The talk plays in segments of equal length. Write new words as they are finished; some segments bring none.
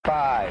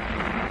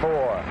5,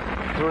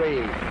 4,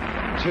 3,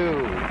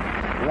 2,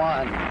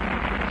 1,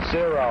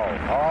 0.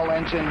 All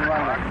engine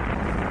running.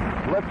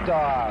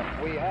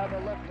 Liftoff. We have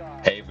a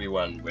liftoff. Hey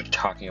everyone, we're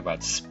talking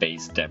about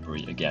space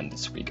debris again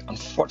this week.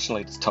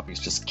 Unfortunately, this topic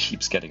just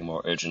keeps getting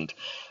more urgent.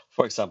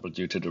 For example,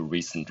 due to the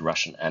recent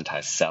Russian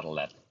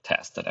anti-satellite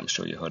test that I'm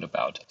sure you heard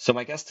about. So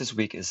my guest this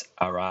week is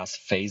Aras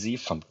Faizi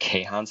from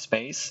Kayhan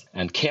Space.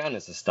 And Kayhan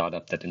is a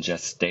startup that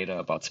ingests data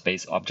about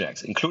space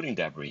objects, including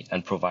debris,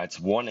 and provides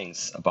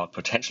warnings about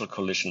potential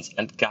collisions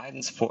and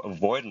guidance for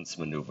avoidance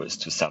maneuvers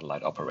to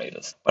satellite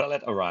operators. But I'll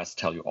let Aras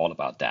tell you all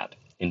about that.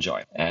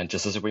 Enjoy. And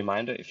just as a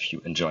reminder, if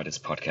you enjoy this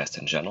podcast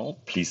in general,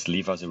 please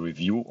leave us a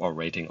review or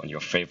rating on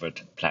your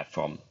favorite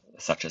platform,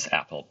 such as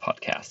Apple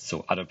Podcasts,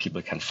 so other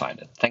people can find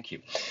it. Thank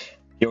you.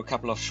 Here are a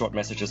couple of short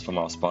messages from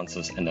our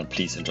sponsors, and then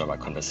please enjoy my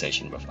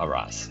conversation with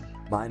Aras.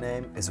 My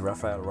name is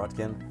Raphael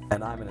Rodkin,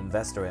 and I'm an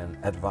investor and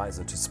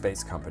advisor to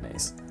space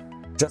companies.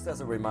 Just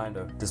as a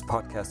reminder, this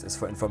podcast is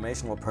for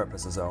informational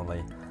purposes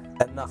only,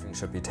 and nothing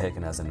should be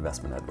taken as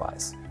investment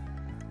advice.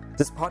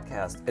 This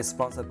podcast is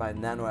sponsored by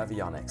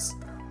NanoAvionics,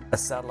 a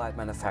satellite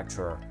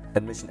manufacturer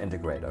and mission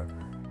integrator.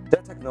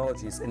 Their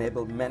technologies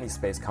enable many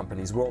space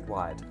companies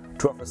worldwide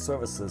to offer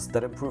services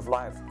that improve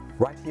life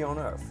right here on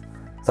Earth,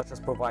 such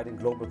as providing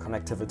global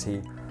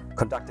connectivity,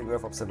 conducting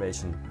Earth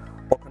observation,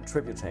 or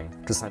contributing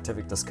to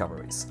scientific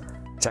discoveries.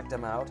 Check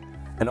them out,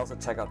 and also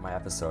check out my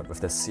episode with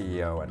their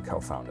CEO and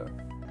co-founder.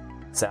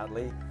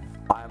 Sadly,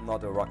 I am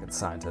not a rocket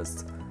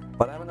scientist,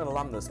 but I'm an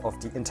alumnus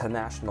of the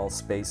International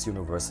Space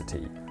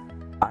University.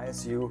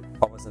 ISU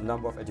offers a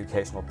number of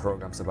educational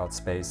programs about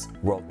space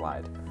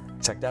worldwide.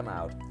 Check them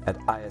out at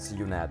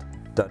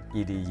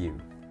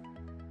isunet.edu.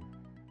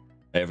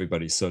 Hey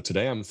everybody, so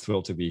today I'm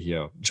thrilled to be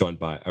here, joined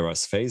by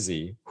Aras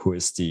Faizi, who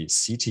is the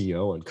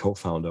CTO and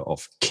co-founder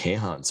of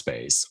Kayhan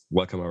Space.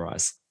 Welcome,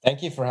 Aras.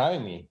 Thank you for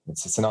having me.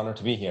 It's an honor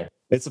to be here.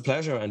 It's a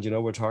pleasure, and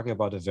we're talking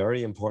about a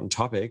very important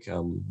topic,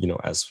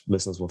 as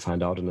listeners will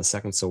find out in a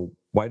second. So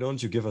why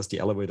don't you give us the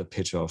elevator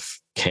pitch of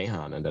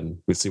Kayhan, and then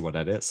we'll see what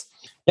that is.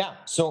 Yeah,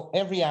 so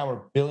every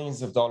hour,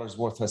 billions of dollars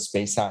worth of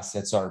space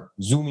assets are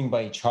zooming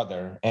by each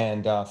other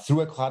and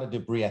through a cloud of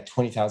debris at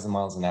 20,000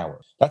 miles an hour.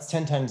 That's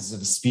 10 times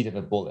the speed of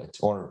a bullet.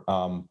 Or,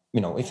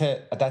 if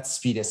at that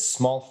speed, a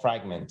small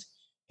fragment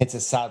hits a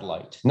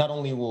satellite, not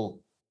only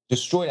will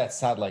destroy that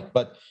satellite,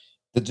 but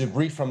the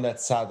debris from that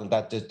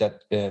satellite,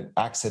 that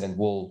accident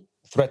will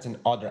threaten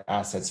other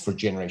assets for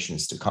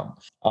generations to come.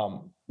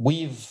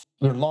 We're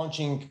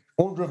launching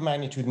order of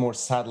magnitude more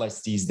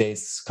satellites these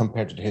days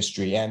compared to the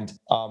history. And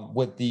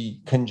with the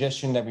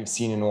congestion that we've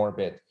seen in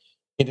orbit,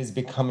 it is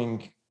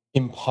becoming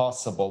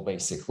impossible,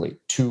 basically,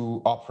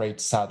 to operate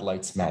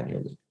satellites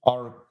manually.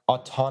 The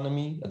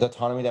autonomy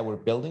that we're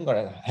building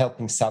are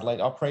helping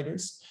satellite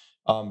operators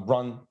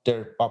run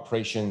their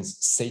operations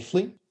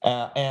safely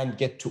and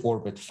get to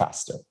orbit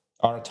faster.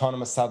 Our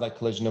autonomous satellite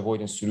collision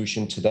avoidance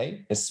solution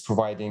today is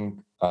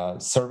providing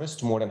service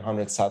to more than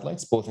 100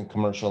 satellites, both in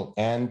commercial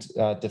and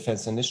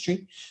defense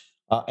industry.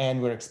 And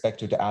we're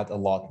expected to add a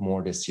lot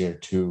more this year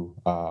to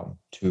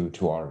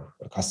our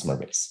customer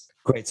base.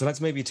 Great. So let's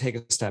maybe take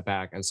a step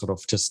back and sort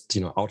of just,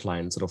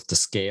 outline sort of the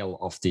scale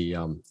of the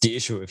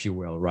issue, if you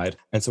will, right?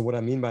 And so what I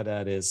mean by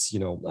that is,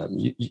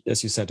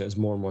 as you said, there's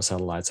more and more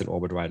satellites in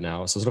orbit right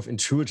now. So sort of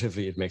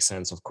intuitively, it makes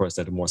sense, of course,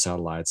 that the more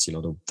satellites,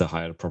 the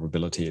higher the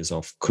probability is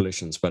of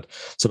collisions. But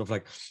sort of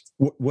like,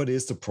 what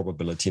is the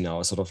probability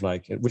now? Sort of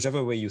like,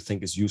 whichever way you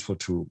think is useful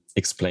to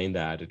explain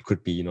that. It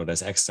could be,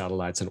 there's X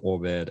satellites in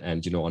orbit,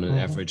 and, on an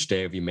average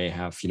day, we may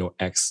have,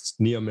 X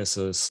near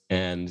misses,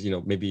 and,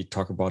 maybe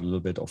talk about a little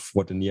bit of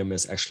what the near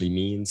miss actually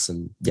means,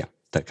 and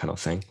that kind of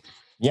thing.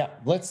 Yeah,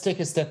 let's take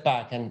a step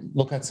back and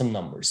look at some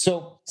numbers.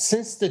 So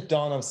since the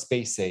dawn of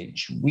space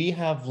age, we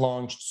have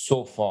launched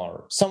so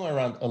far somewhere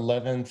around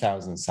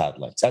 11,000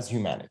 satellites as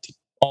humanity,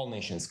 all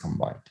nations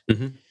combined.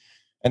 Mm-hmm.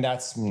 And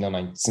that's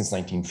since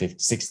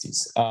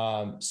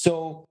 1960s.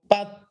 So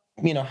about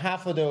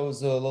half of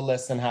those, a little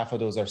less than half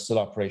of those are still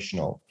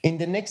operational. In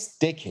the next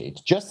decade,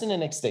 just in the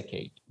next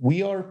decade,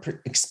 we are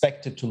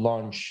expected to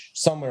launch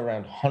somewhere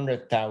around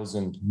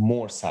 100,000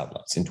 more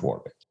satellites into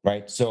orbit,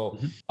 right? So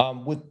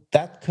with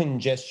that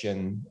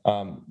congestion,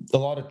 a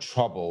lot of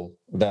trouble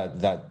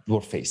that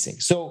we're facing.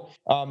 So,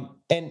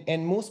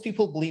 and most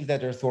people believe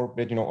that Earth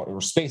orbit,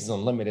 or space is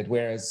unlimited,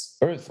 whereas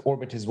Earth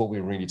orbit is what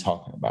we're really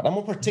talking about. And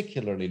more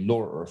particularly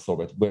lower Earth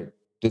orbit, where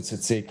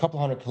it's a couple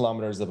hundred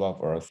kilometers above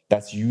Earth,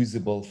 that's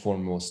usable for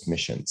most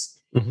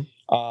missions. Mm-hmm.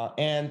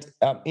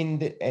 In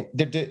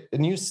the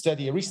new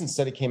study, a recent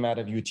study came out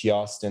of UT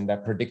Austin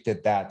that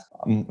predicted that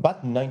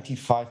about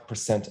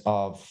 95%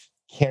 of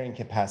carrying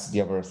capacity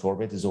of Earth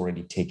orbit is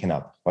already taken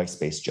up by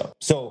space junk.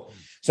 So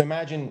So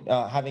imagine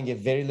having a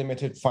very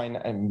limited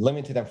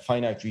and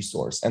finite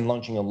resource and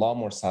launching a lot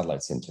more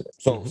satellites into it.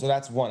 So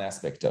that's one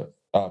aspect of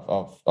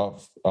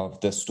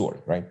the story,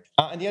 right?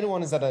 And the other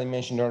one is that I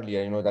mentioned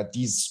earlier, that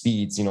these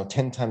speeds,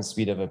 10 times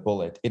speed of a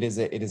bullet, it is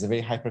a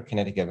very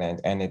hyperkinetic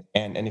event,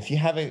 and if you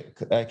have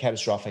a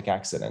catastrophic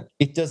accident,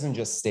 it doesn't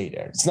just stay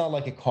there. It's not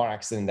like a car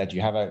accident that you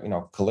have a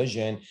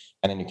collision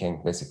and then you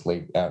can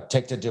basically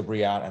take the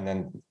debris out and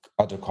then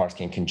other cars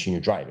can continue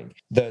driving.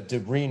 The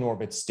debris in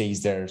orbit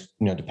stays there,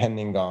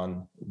 depending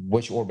on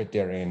which orbit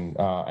they're in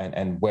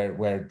and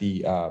where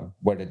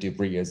the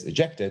debris is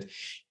ejected.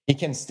 It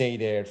can stay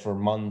there for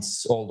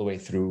months all the way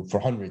through for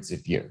hundreds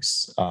of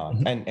years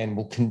and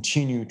will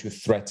continue to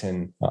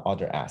threaten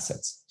other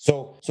assets.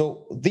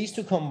 So these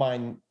two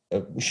combined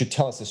should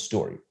tell us a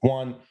story.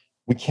 One,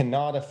 we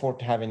cannot afford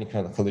to have any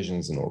kind of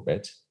collisions in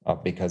orbit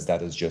because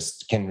that is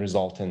just can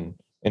result in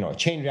a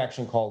chain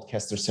reaction called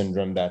Kessler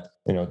syndrome that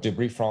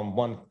debris from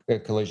one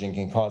collision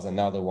can cause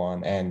another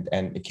one, and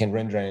it can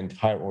render an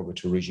entire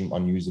orbital regime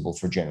unusable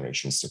for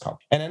generations to come.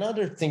 And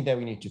another thing that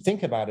we need to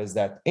think about is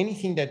that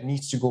anything that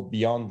needs to go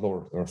beyond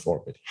low Earth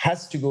orbit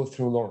has to go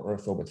through low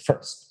Earth orbit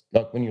first.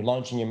 Like when you're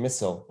launching a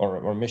missile or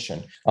a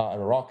mission, a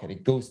rocket,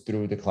 it goes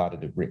through the cloud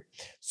of debris.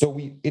 So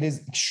it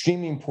is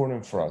extremely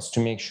important for us to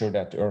make sure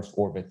that the Earth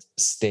orbit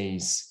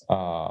stays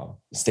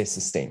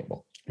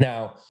sustainable.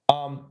 Now,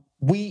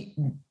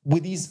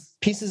 with these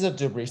pieces of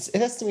debris, it's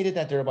estimated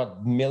that there are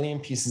about 1 million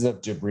pieces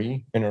of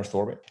debris in Earth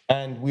orbit,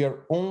 and we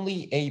are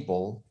only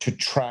able to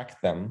track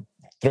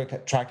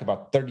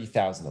about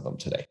 30,000 of them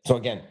today. So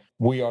again,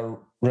 we are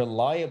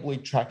reliably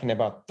tracking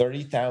about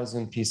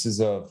 30,000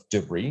 pieces of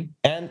debris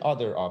and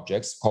other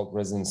objects called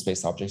resident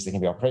space objects. They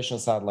can be operational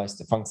satellites,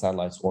 defunct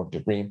satellites, or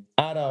debris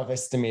out of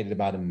estimated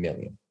about 1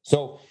 million.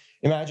 So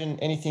imagine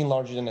anything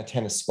larger than a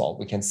tennis ball.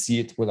 We can see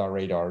it with our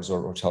radars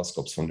or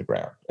telescopes from the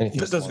ground.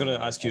 Just going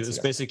to ask you, it's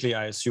basically,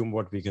 I assume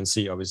what we can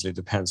see obviously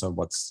depends on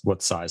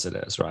what size it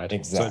is, right?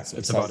 Exactly. So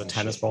it's about a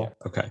tennis ball?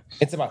 Yeah. Okay.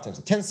 It's about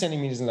 10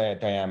 centimeters in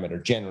diameter,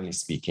 generally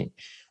speaking.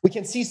 We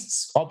can see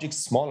objects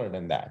smaller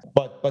than that,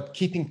 but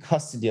keeping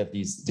custody of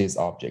these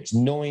objects,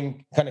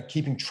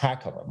 keeping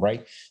track of them,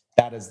 right?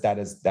 That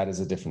is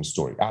a different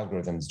story.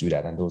 Algorithms do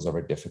that, and those are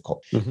very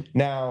difficult.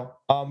 Now,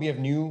 we have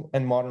new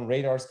and modern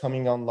radars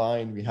coming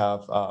online. We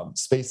have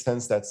Space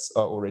Fence that's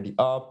already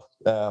up.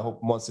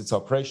 Once it's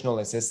operational,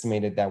 it's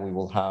estimated that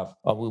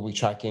we'll be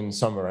tracking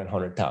somewhere around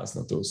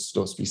 100,000 of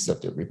those pieces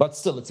of debris. But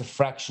still, it's a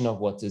fraction of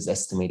what is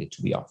estimated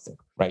to be up there,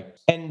 right?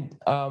 And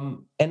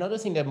another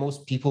thing that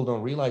most people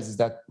don't realize is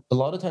that a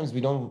lot of times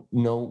we don't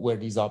know where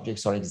these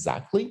objects are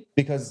exactly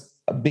because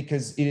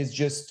it is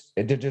just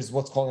there's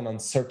what's called an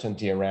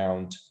uncertainty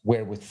around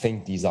where we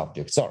think these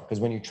objects are. Because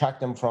when you track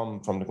them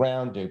from the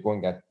ground, they're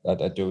going at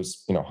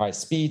those high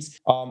speeds.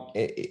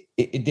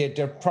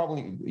 They're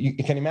probably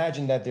you can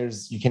imagine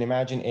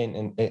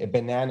in a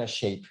banana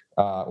shape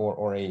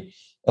or a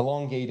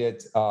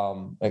elongated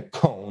a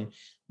cone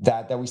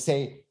that we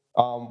say.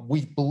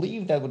 We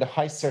believe that with a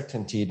high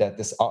certainty that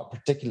this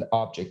particular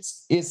object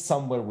is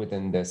somewhere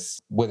within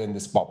this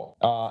bubble,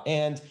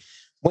 and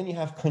when you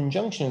have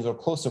conjunctions or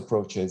close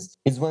approaches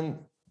is when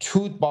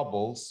two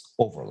bubbles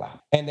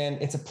overlap. And then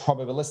it's a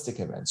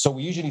probabilistic event. So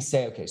we usually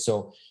say, okay,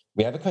 so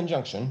we have a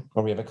conjunction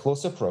or we have a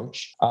close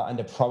approach, and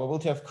the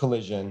probability of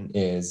collision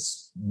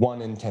is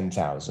 1 in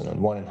 10,000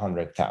 and 1 in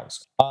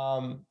 100,000.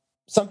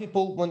 Some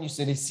people, when they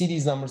see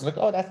these numbers, like,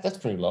 oh, that's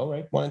pretty low,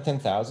 right? 1 in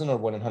 10,000 or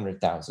 1 in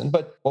 100,000.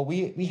 But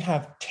we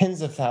have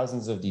tens of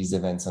thousands of these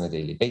events on a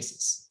daily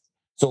basis.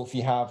 So if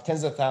you have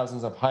tens of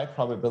thousands of high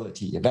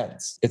probability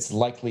events, it's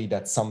likely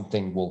that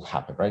something will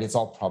happen, right? It's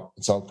all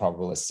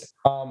probabilistic.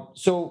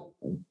 So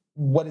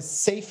what is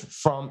safe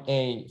from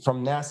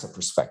NASA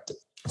perspective?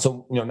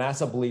 So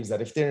NASA believes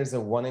that if there is a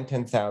 1 in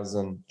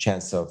 10,000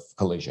 chance of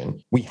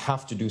collision, we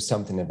have to do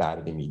something about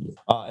it immediately.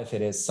 If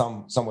it is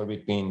somewhere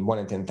between 1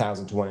 in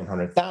 10,000 to 1 in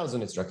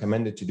 100,000, it's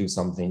recommended to do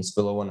something. It's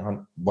below 1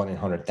 in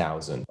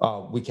 100,000.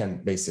 We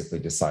can basically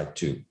decide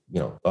to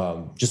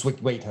just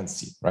wait and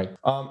see, right?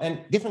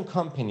 And different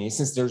companies,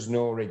 since there's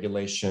no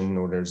regulation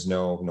or there's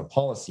no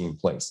policy in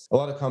place, a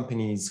lot of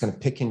companies kind of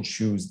pick and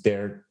choose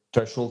their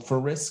threshold for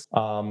risk.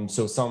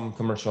 So some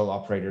commercial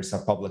operators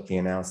have publicly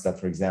announced that,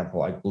 for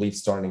example, I believe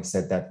Starlink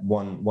said that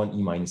 1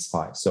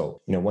 E-5.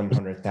 So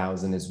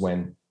 100,000 is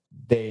when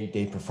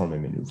they perform a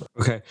maneuver.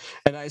 Okay,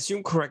 and I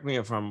assume, correct me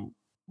if I'm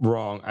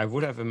wrong, I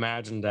would have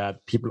imagined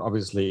that people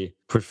obviously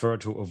prefer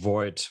to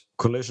avoid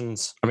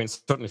collisions. I mean,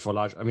 certainly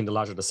the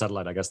larger the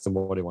satellite, I guess, the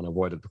more they want to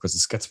avoid it because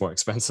it gets more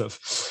expensive.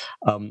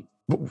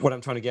 What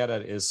I'm trying to get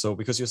at is, so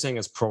because you're saying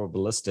it's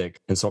probabilistic,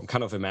 and so I'm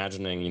kind of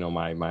imagining,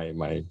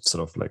 my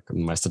sort of like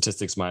my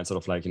statistics mind,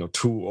 sort of like,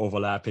 two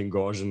overlapping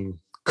Gaussian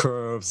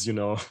curves,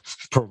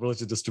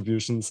 probability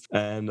distributions,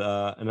 and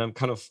I'm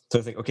kind of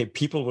thinking, okay,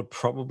 people would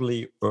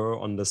probably err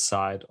on the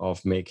side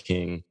of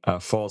making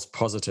false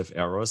positive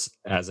errors,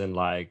 as in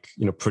like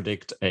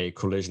predict a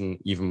collision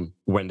even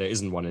when there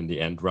isn't one in the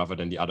end, rather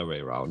than the other way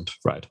around,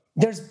 right?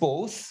 There's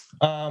both,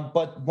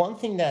 but one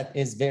thing that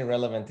is very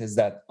relevant is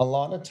that a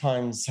lot of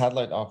times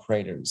satellite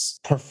operators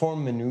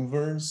perform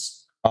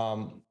maneuvers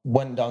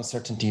when the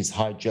uncertainty is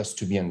high, just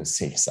to be on the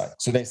safe side.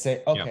 So they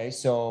say, okay,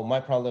 so my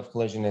probability of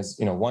collision is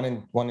 1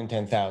 in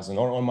 10,000,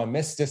 or my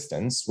missed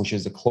distance, which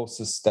is the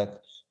closest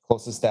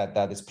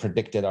that is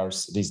predicted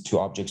these two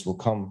objects will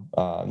come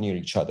near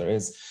each other,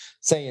 is,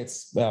 say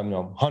it's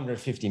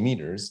 150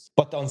 meters,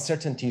 but the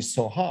uncertainty is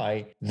so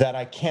high that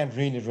I can't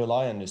really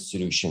rely on the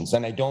solutions,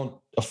 and I don't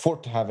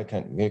afford to have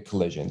a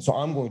collision. So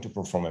I'm going to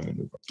perform a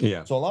maneuver.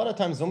 Yeah. So a lot of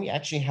times when we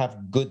actually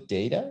have good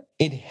data,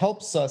 it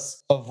helps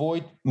us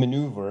avoid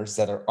maneuvers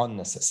that are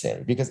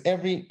unnecessary, because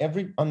every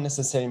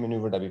unnecessary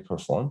maneuver that we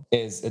perform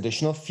is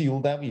additional fuel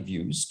that we've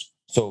used.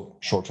 So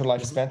shorter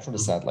lifespan for the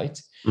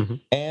satellite. Mm-hmm.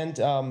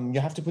 And you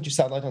have to put your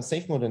satellite on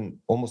safe mode in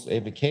almost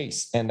every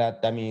case, and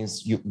that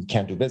means you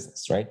can't do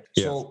business, right?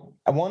 Yes. So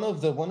one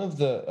of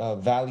the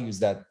values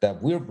that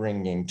we're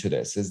bringing to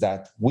this is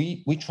that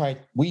we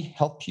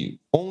help you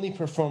only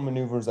perform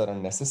maneuvers that are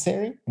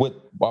necessary, with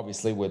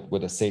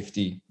a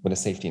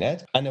safety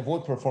net, and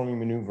avoid performing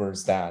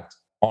maneuvers that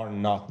are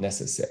not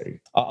necessary.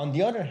 On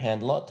the other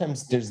hand, a lot of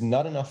times there's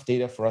not enough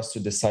data for us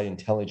to decide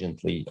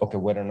intelligently, okay,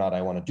 whether or not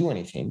I want to do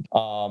anything.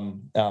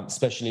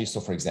 Especially, so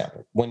for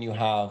example, when you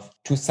have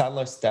two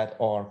satellites that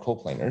are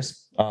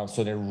coplanars,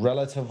 so their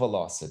relative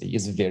velocity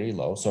is very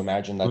low. So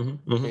imagine that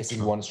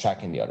basically one is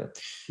tracking the other.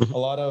 A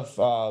lot of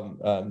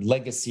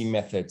legacy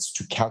methods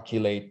to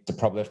calculate the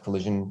probability of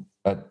collision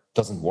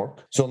doesn't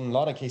work. So in a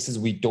lot of cases,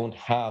 we don't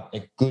have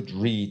a good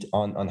read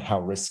on how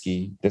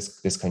risky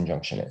this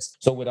conjunction is.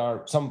 So with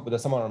some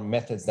of our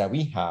methods that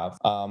we have,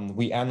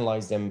 we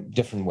analyze them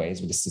different ways,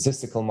 with a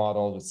statistical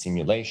model, with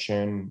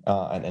simulation,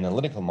 and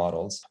analytical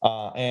models,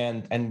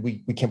 and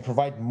we can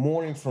provide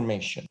more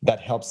information that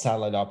helps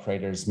satellite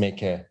operators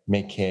make a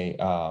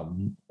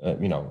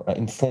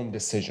informed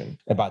decision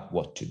about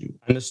what to do.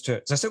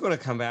 Understood. So I'm still going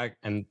to come back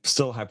and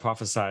still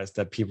hypothesize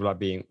that people are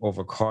being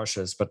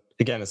overcautious, but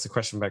again, it's a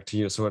question back to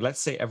you. So let's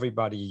say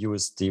everybody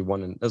used the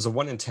 1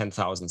 in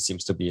 10,000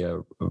 seems to be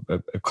a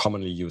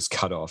commonly used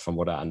cutoff from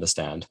what I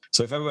understand.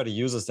 So if everybody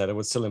uses that, it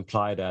would still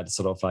imply that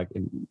sort of like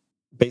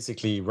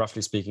basically,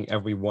 roughly speaking,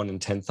 every 1 in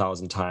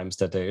 10,000 times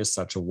that there is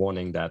such a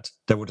warning that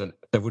there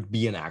would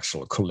be an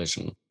actual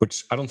collision,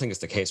 which I don't think is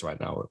the case right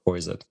now, or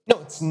is it?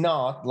 No, it's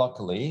not.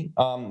 Luckily,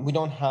 we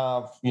don't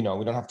have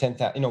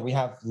 10,000. We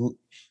have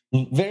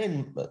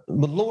very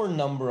lower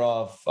number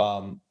of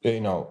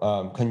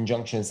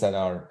conjunctions that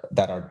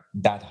are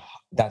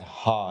that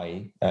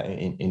high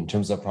in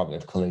terms of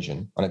probability of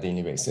collision on a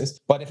daily basis.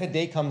 But if a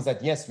day comes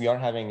that, yes, we are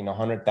having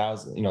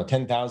 100,000,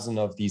 10,000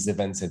 of these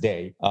events a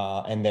day,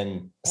 and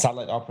then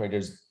satellite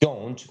operators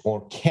don't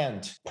or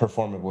can't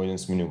perform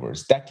avoidance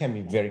maneuvers, that can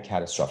be very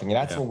catastrophic. And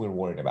that's what we're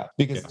worried about,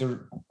 because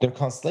there are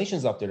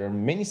constellations up there. There are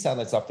many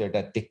satellites up there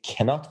that they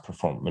cannot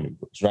perform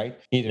maneuvers, right?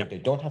 Either they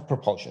don't have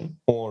propulsion,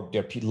 or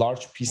they're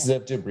large pieces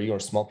of debris or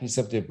small pieces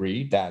of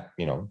debris that,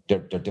 they're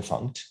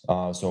defunct.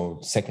 So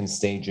second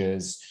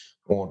stages,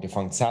 or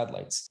defunct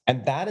satellites.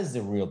 And that is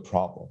the real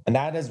problem. And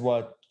that is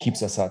what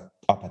keeps us up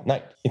at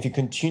night. If you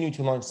continue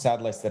to launch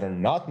satellites that are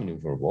not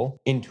maneuverable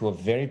into a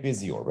very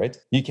busy orbit,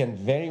 you can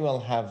very well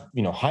have,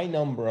 high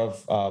number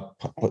of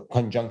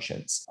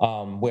conjunctions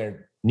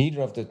where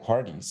neither of the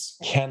parties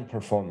can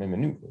perform a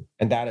maneuver,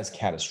 and that is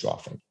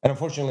catastrophic. And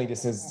unfortunately,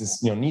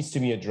 this needs to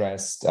be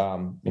addressed. I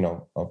don't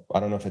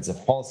know if it's a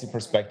policy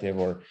perspective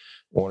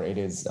or it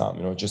is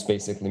just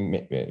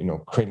basically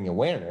creating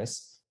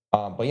awareness.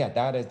 But yeah,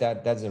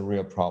 that's a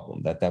real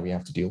problem that we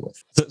have to deal with.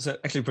 So it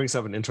actually brings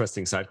up an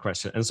interesting side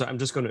question. And so I'm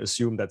just going to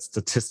assume that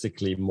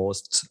statistically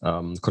most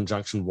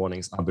conjunction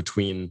warnings are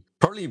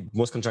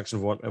most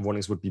conjunction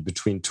warnings would be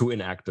between two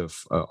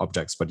inactive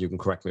objects, but you can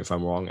correct me if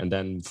I'm wrong, and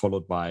then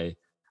followed by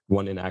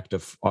one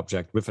inactive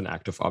object with an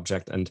active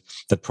object, and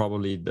that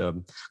probably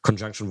the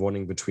conjunction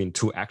warning between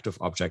two active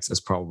objects is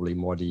probably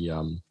more the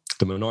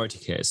minority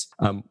case.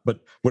 But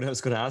what I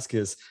was going to ask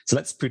is, so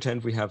let's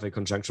pretend we have a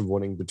conjunction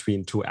warning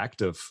between two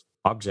active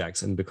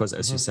objects, and because,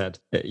 as you said,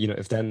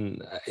 if then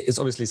it's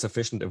obviously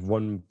sufficient if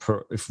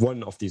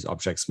one of these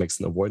objects makes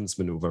an avoidance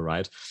maneuver,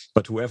 right?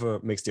 But whoever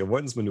makes the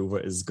avoidance maneuver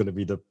is going to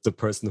be the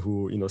person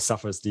who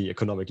suffers the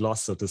economic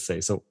loss, so to say.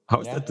 So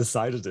how is that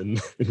decided in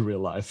real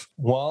life?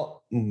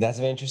 Well, that's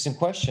a very interesting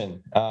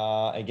question.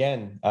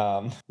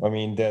 The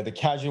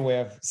casual way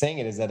of saying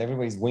it is that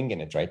everybody's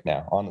winging it right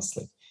now,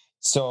 honestly.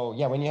 So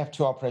yeah, when you have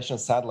two operational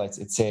satellites,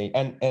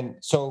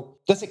 so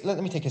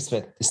let me take a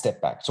step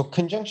back. So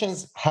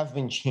conjunctions have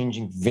been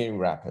changing very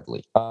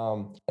rapidly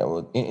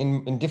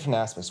in different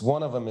aspects.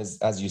 One of them is,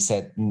 as you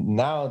said,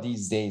 now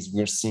these days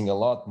we're seeing a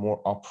lot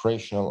more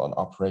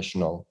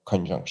operational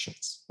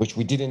conjunctions, which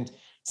we didn't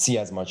see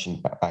as much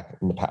back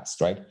in the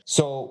past, right?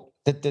 So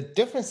the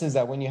difference is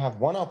that when you have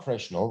one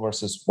operational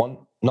versus one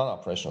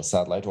non-operational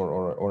satellite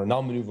or a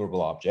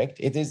non-maneuverable object,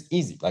 it is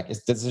easy. Like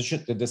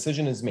the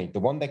decision is made. The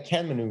one that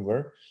can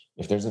maneuver,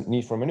 if there's a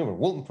need for maneuver,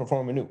 will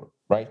perform a maneuver,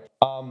 right?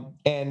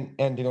 And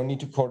they don't need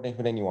to coordinate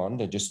with anyone.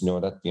 They just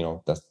know that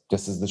that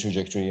this is the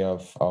trajectory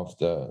of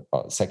the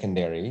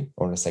secondary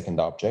or the second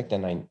object,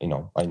 and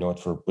I know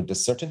it with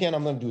this certainty, and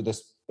I'm going to do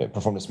this,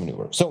 perform this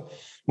maneuver. So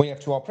when you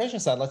have two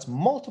operational satellites,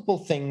 multiple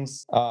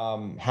things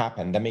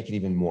happen that make it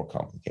even more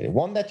complicated.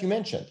 One that you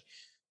mentioned.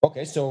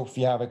 Okay, so if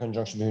you have a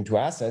conjunction between two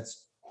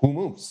assets, who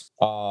moves?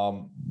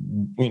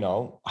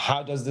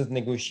 How does this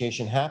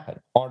negotiation happen?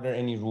 Are there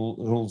any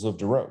rules of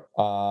the road?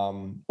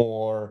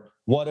 Or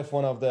what if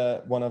one of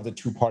the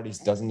two parties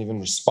doesn't even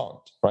respond,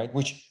 right?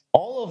 Which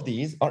all of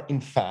these are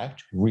in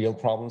fact real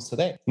problems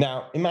today.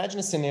 Now, imagine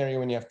a scenario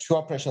when you have two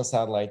operational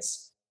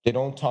satellites. They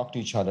don't talk to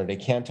each other. They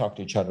can't talk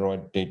to each other,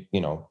 or they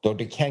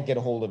can't get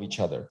a hold of each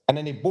other. And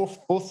then they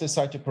both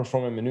decide to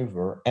perform a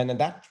maneuver. And then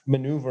that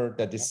maneuver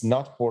that is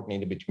not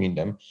coordinated between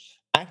them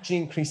actually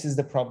increases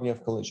the probability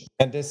of collision.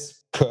 And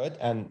this could,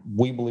 and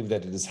we believe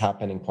that it is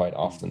happening quite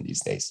often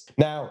these days.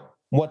 Now,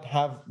 what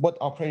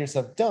operators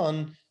have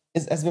done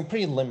has been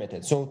pretty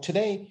limited. So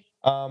today,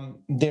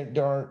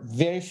 there are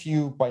very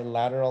few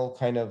bilateral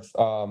kind of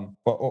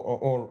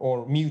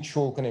or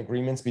mutual kind of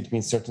agreements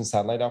between certain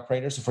satellite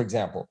operators. So, for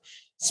example,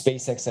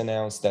 SpaceX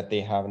announced that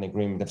they've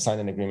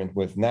signed an agreement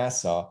with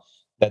NASA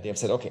that they have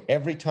said, okay,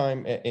 every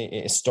time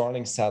a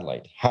Starlink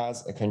satellite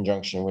has a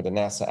conjunction with a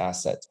NASA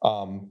asset,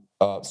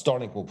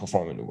 Starlink will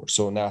perform a maneuver.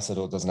 So NASA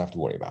doesn't have to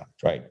worry about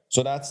it, right?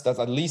 So that's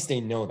at least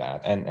they know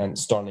that, and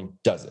Starlink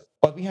does it.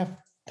 But we have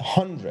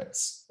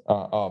hundreds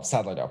of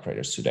satellite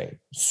operators today,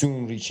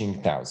 soon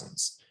reaching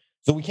thousands.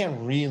 So we can't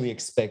really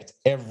expect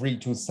every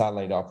two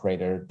satellite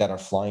operator that are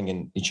flying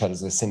in each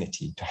other's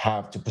vicinity to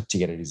have to put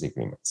together these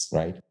agreements,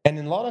 right? And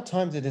a lot of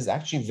times it is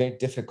actually very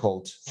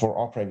difficult for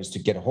operators to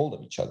get a hold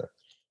of each other.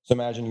 So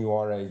imagine you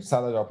are a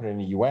satellite operator in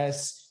the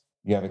US,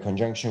 you have a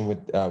conjunction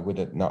with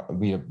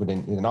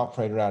an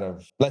operator out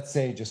of, let's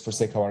say, just for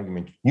sake of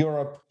argument,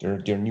 Europe,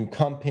 they're a new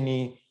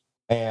company,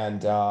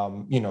 and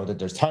that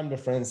there's time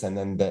difference, and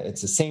then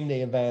it's a same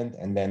day event,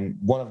 and then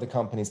one of the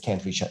companies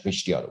can't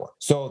reach the other one.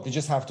 So they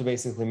just have to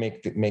basically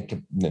make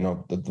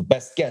the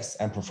best guess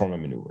and perform a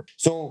maneuver.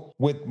 So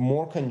with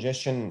more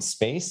congestion in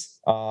space,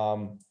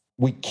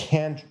 we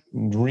can't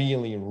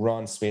really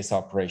run space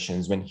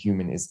operations when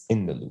human is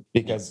in the loop,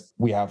 because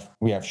we have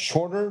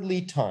shorter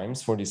lead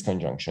times for these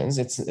conjunctions.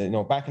 It's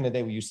back in the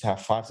day we used to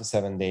have 5 to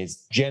 7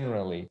 days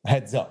generally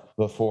heads up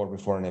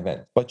before an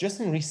event. But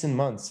just in recent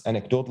months,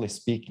 anecdotally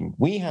speaking,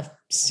 we have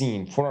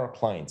seen for our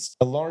clients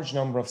a large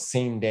number of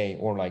same day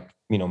or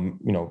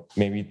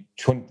maybe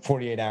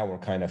 48-hour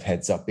kind of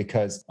heads up,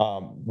 because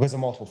of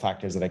multiple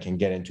factors that I can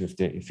get into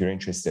if you're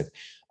interested.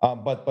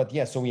 But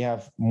yeah, so we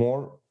have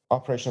more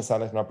operational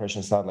satellite and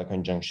operational satellite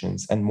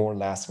conjunctions and more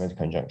last-minute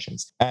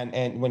conjunctions.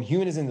 And when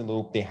human is in the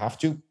loop, they have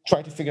to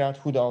try to figure out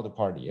who the other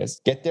party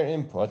is, get their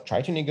input,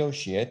 try to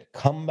negotiate,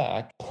 come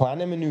back, plan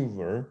a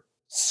maneuver,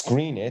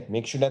 screen it,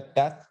 make sure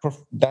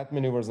that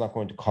maneuver is not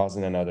going to cause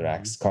another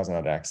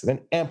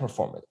accident, and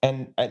perform it.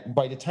 And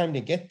by the time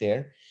they get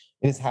there,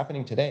 it is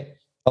happening today.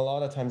 A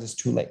lot of times it's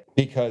too late,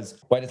 because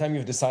by the time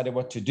you've decided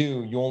what to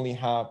do, you only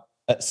have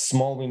a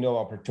small window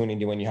of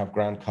opportunity when you have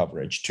ground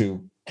coverage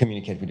to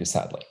communicate with your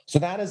satellite. So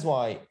that is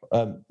why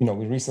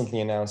we recently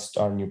announced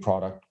our new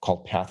product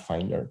called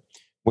Pathfinder,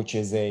 which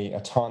is a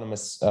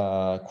autonomous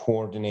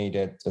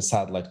coordinated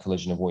satellite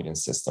collision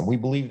avoidance system. We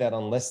believe that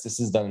unless this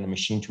is done in a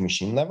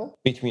machine-to-machine level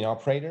between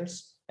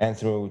operators and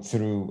through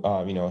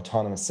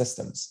autonomous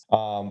systems,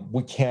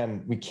 we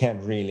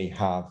can't really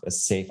have a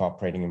safe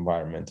operating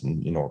environment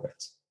in orbit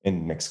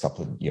in the next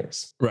couple of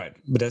years. Right,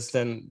 but does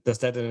that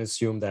then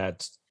assume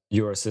that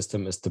your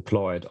system is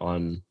deployed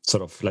on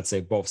sort of, let's say,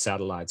 both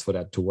satellites for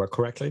that to work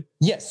correctly?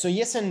 Yes. So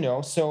yes and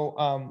no. So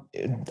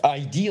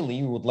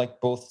ideally, we would like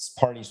both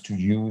parties to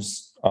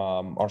use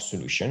our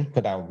solution,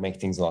 because that would make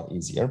things a lot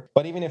easier.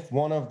 But even if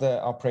one of the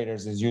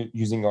operators is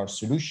using our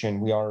solution,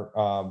 we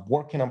are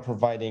working on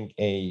providing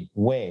a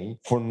way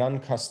for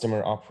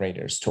non-customer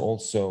operators to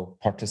also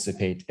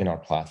participate in our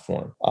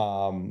platform,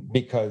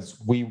 because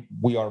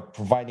we are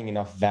providing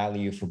enough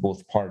value for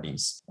both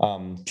parties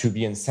to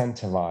be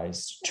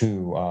incentivized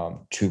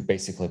to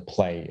basically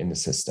play in the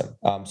system.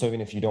 So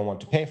even if you don't want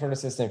to pay for the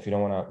system, if you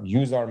don't want to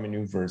use our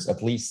maneuvers,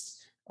 at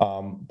least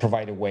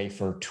provide a way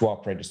for two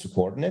operators to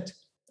coordinate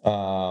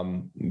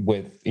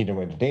with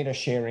the data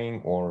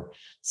sharing or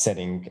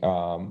setting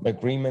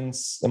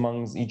agreements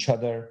amongst each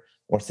other,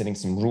 or setting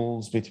some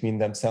rules between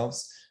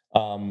themselves,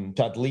 to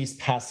at least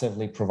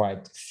passively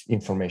provide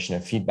information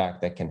and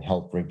feedback that can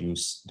help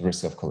reduce the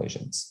risk of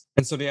collisions.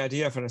 And so the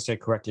idea, if I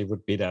understand correctly,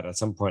 would be that at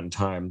some point in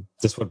time,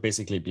 this would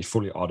basically be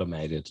fully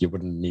automated. You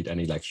wouldn't need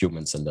any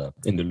humans in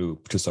the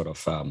loop to sort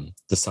of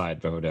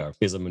decide whether there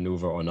is a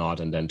maneuver or not,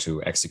 and then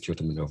to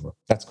execute a maneuver.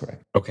 That's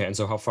correct. Okay, and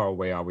so how far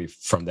away are we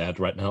from that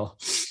right now?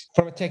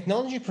 From a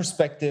technology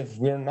perspective,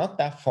 we're not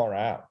that far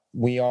out.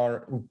 We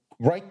are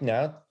right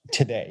now,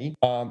 today,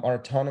 our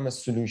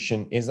autonomous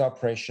solution is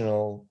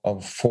operational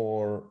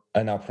for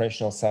an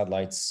operational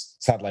satellite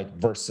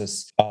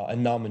versus a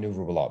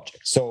non-maneuverable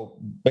object. So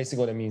basically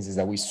what it means is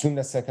that we assume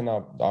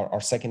that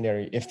our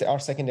secondary, if our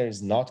secondary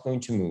is not going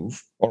to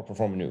move or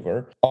perform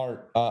maneuver,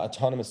 our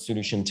autonomous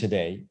solution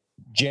today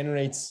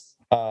generates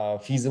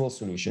feasible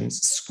solutions,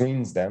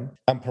 screens them,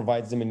 and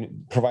provides the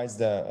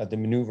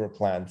maneuver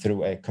plan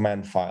through a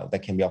command file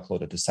that can be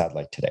uploaded to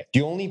satellite today.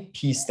 The only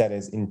piece that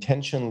is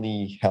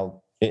intentionally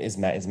held is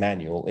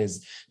manual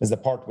is the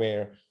part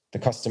where the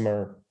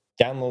customer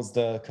downloads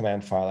the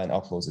command file and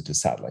uploads it to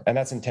satellite, and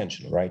that's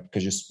intentional, right?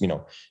 Because just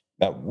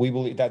we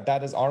believe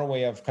that is our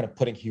way of kind of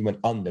putting human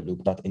on the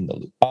loop, not in the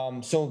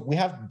loop. So we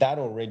have that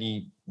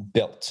already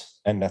built,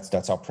 and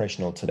that's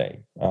operational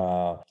today.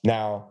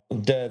 Now,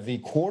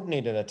 the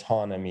coordinated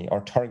autonomy,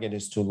 our target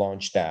is to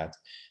launch that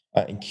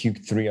in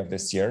Q3 of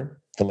this year,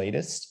 the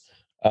latest.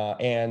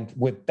 And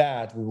with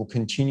that, we will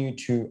continue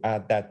to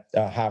add that,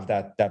 have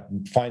that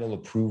final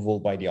approval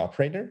by the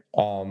operator.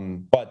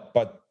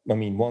 But I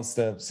mean, once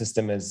the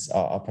system is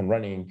up and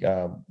running,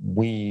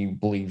 we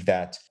believe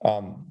that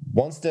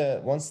once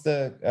the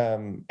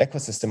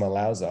ecosystem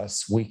allows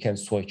us, we can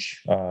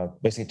switch,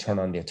 basically turn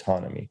on the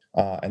autonomy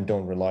and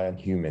don't rely on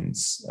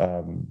humans.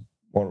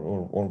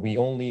 Or we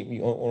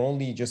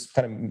only just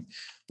kind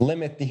of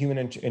limit the human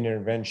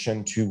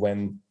intervention to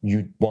when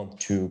you want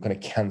to kind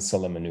of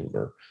cancel a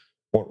maneuver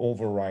or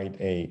override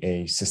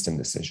a system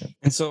decision.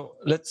 And so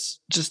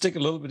let's just dig a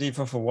little bit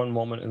deeper for one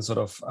moment in sort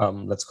of,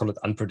 let's call it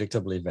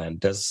unpredictable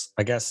event. There's,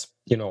 I guess,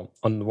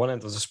 on the one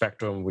end of the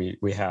spectrum,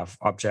 we have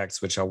objects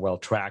which are well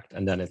tracked,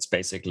 and then it's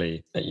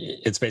basically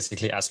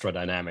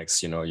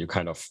astrodynamics. You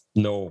kind of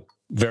know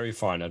very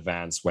far in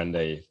advance when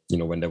they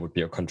would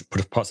be a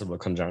possible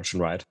conjunction,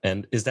 right?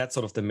 And is that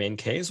sort of the main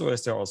case, or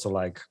is there also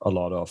like a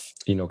lot of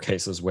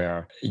cases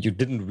where you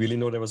didn't really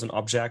know there was an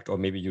object, or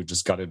maybe you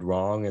just got it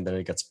wrong and then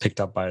it gets picked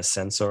up by a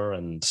sensor,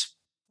 and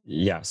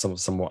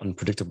some more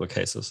unpredictable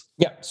cases?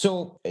 Yeah,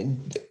 so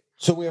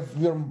we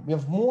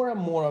have more and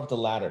more of the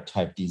latter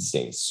type these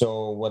days.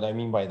 So what I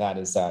mean by that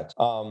is that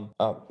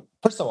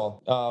first of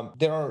all,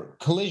 there are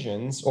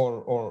collisions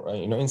or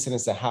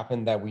incidents that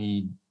happen that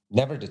we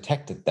never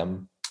detected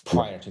them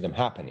prior to them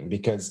happening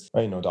because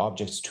the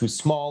object's too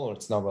small or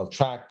it's not well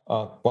tracked.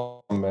 A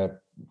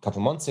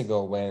couple months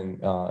ago, when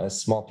a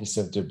small piece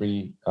of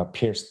debris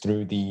pierced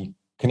through the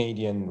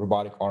Canadian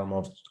robotic arm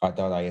of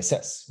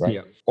 .ISS, right?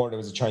 Yeah. Or there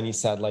was a Chinese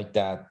satellite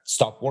that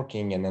stopped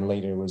working, and then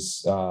later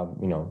was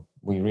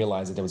we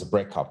realized that there was a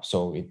breakup.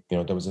 So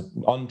there was an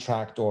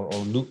untracked or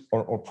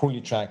poorly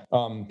tracked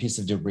piece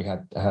of debris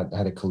had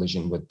a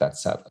collision with that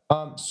satellite.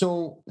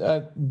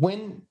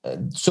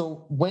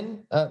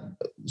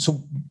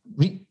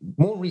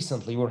 More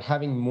recently, we're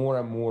having more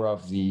and more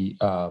of the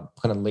kind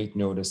of late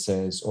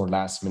notices or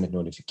last minute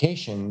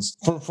notifications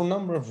for a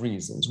number of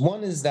reasons.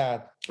 One is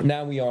that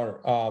now we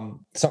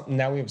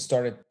have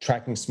started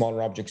tracking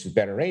smaller objects with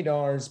better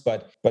radars,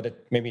 but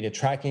maybe the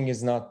tracking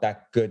is not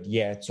that good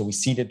yet. So we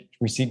see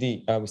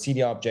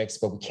the objects,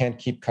 but we can't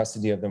keep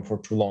custody of them for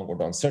too long, or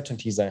the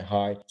uncertainties are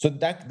high. So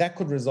that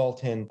could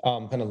result in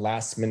kind of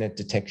last minute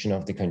detection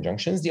of the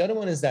conjunctions. The other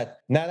one is that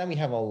now that we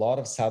have a lot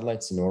of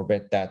satellites in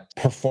orbit that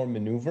perform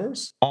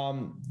maneuvers,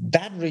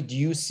 that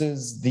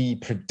reduces the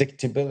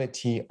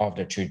predictability of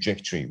the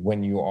trajectory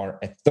when you are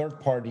a third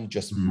party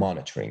just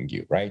monitoring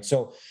you, right?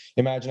 So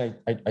imagine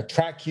I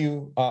track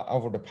you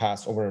over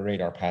a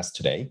radar pass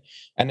today,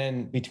 and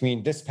then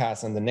between this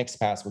pass and the next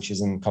pass, which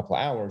is in a couple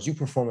of hours, you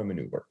perform a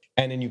maneuver.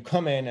 And then you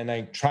come in and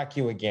I track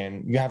you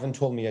again. You haven't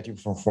told me that you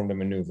performed a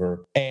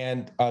maneuver,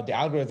 and the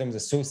algorithms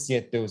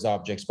associate those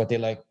objects, but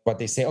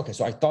they say, okay,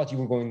 so I thought you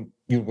were going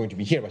to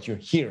be here, but you're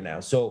here now.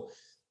 So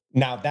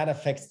now that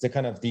affects the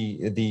kind of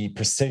the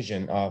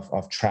precision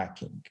of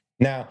tracking.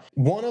 Now,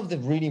 one of the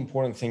really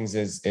important things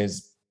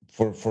is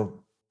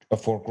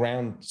for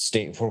ground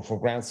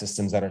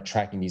systems that are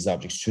tracking these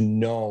objects to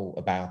know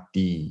about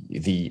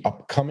the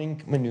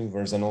upcoming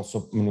maneuvers and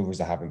also maneuvers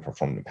that have been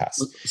performed in the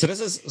past. So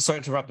this is, sorry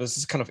to interrupt, this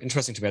is kind of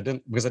interesting to me. I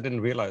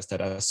didn't realize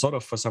that. I sort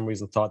of, for some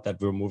reason, thought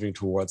that we were moving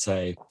towards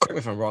correct me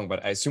if I'm wrong,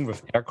 but I assume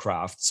with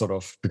aircraft, sort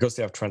of, because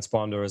they have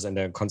transponders and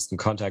they're in constant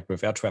contact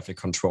with air traffic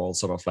control,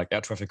 sort of like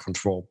air traffic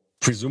control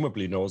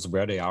presumably knows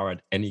where they are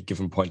at any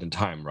given point in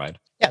time, right?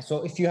 Yeah,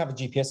 so if you have a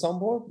GPS on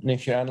board, and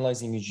if you're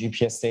analyzing your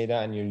GPS data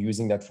and you're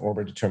using that for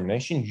orbit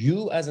determination,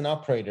 you as an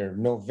operator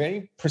know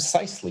very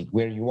precisely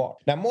where you are.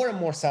 Now, more and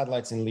more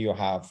satellites in LEO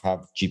have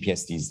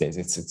GPS these days.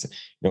 It's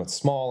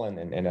small and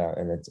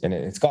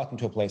it's gotten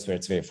to a place where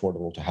it's very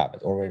affordable to have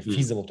it, or very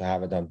feasible to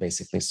have it on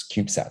basically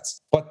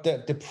CubeSats. But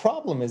the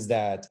problem is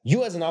that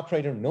you as an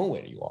operator know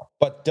where you are,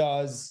 but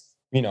does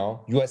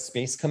U.S.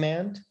 Space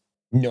Command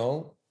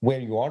know where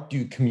you are? Do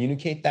you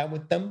communicate that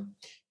with them?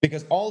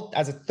 Because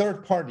as a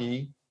third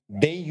party,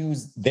 they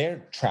use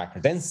their tracker,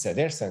 their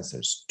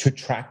sensors to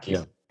track you.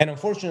 Yeah. And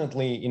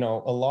unfortunately, a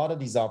lot of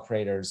these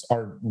operators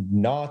are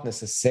not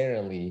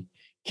necessarily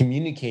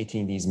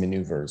communicating these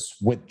maneuvers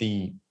with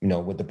the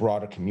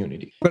broader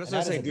community. But as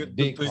I say, do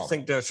you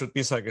think there should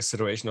be like a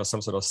situation or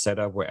some sort of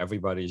setup where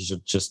everybody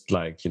should just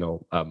like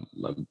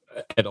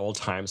at all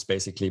times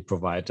basically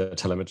provide the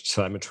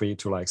telemetry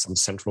to like some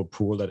central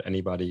pool that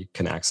anybody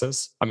can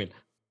access? I mean,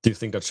 do you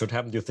think that should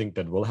happen? Do you think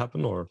that will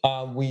happen? Or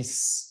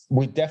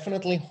we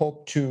definitely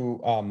hope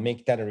to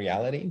make that a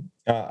reality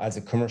as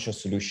a commercial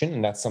solution,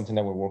 and that's something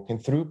that we're working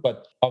through.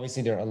 But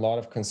obviously, there are a lot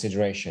of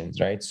considerations,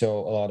 right? So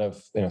a lot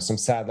of some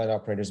satellite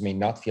operators may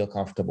not feel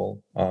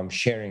comfortable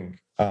sharing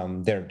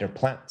their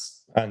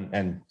plans,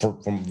 and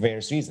from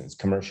various reasons,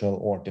 commercial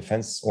or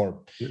defense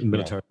or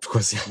military, of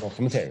course, yeah.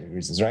 Military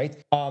reasons,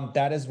 right?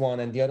 That is one,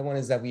 and the other one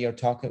is that we are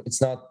talking. It's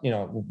not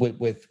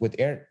with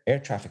air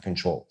traffic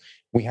control.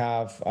 We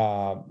have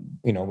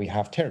we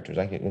have territories.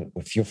 Like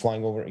if you're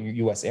flying over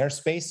U.S.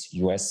 airspace,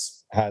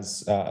 U.S.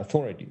 has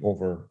authority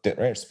over the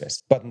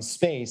airspace. But in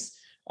space,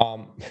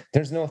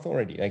 there's no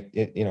authority. Like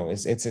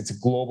it's a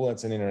global,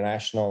 it's an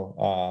international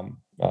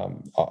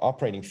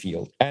operating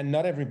field, and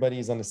not everybody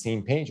is on the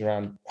same page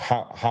around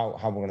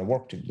how we're going to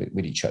work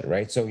with each other,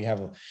 right? So we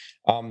have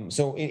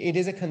it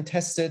is a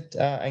contested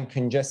and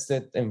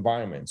congested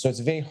environment. So it's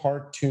very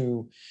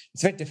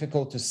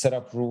difficult to set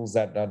up rules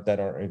that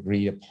are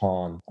agreed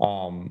upon,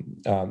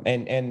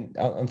 and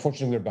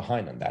unfortunately we're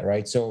behind on that,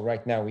 right? So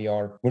right now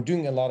we're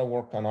doing a lot of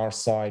work on our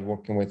side,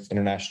 working with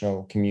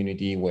international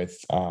community, with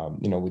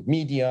with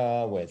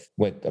media, with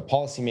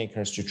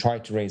policymakers to try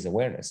to raise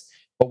awareness.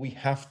 But we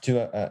have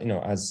to,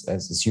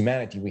 as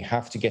humanity, we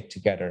have to get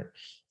together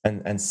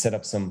and set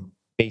up some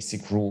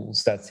basic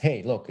rules. That's,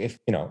 hey, look, if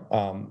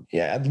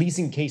at least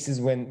in cases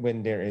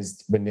when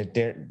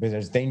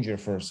there's danger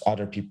for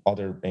other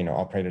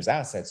operators'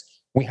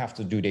 assets, we have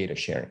to do data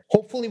sharing.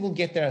 Hopefully, we'll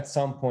get there at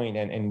some point,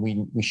 and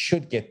we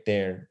should get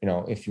there.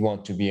 If you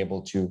want to be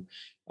able to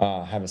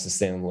have a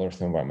sustainable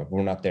Earth environment,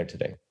 we're not there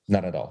today,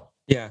 not at all.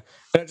 Yeah,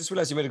 and I just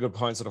realized you made a good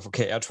point. Sort of,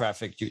 okay, air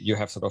traffic. You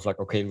have sort of like,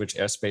 okay, in which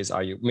airspace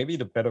are you? Maybe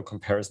the better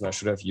comparison I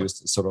should have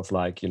used is sort of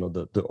like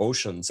the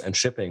oceans and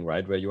shipping,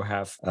 right? Where you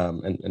have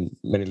and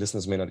many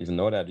listeners may not even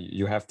know that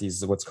you have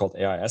these what's called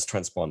AIS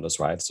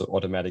transponders, right? So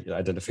automatic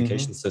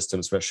identification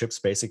systems, where ships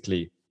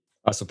basically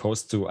are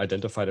supposed to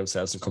identify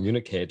themselves and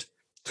communicate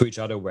to each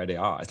other where they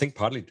are. I think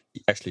partly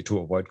actually to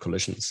avoid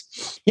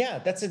collisions.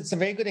 Yeah, it's a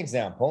very good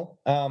example.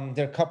 There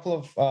are a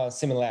couple of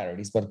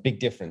similarities, but big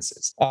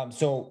differences.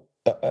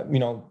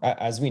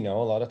 As we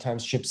know, a lot of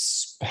times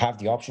ships have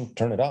the option to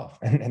turn it off,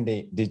 and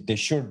they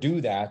sure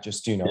do that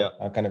just to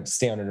kind of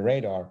stay under the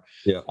radar.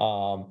 Yeah.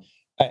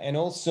 And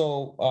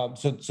also,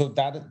 so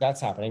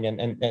that's happening,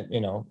 and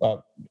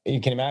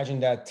you can imagine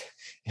that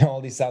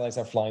all these satellites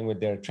are flying with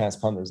their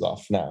transponders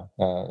off now.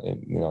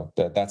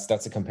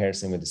 That's a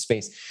comparison with the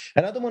space.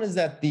 Another one is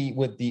that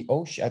with the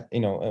ocean,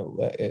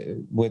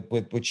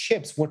 with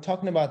ships, we're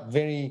talking about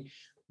very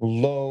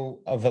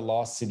low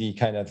velocity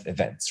kind of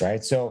events,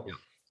 right? So. Yeah.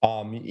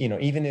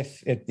 Even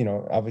if it,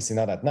 obviously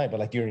not at night,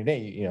 but like during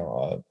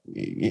the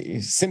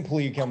day,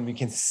 simply you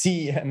can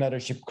see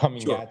another ship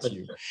coming at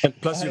you. And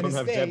plus, you don't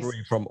have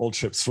debris from old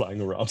ships flying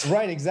around.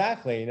 Right,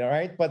 exactly.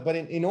 Right, but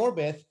in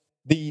orbit,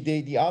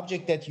 the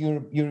object that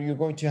you're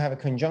going to have a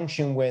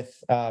conjunction with,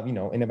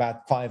 in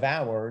about 5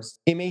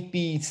 hours, it may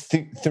be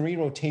 3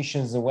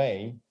 rotations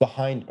away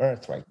behind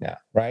Earth right now,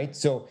 right?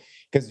 So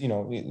because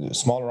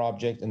smaller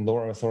object and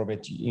lower Earth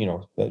orbit,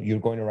 you're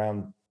going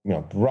around.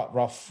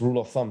 Rough rule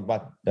of thumb,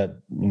 but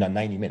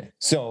 90 minutes.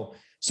 So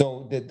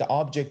the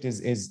object is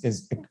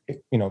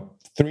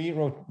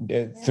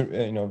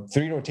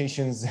 3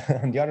 rotations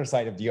on the other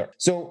side of the Earth.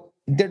 So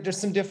there's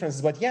some differences,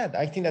 but yeah,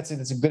 I think that's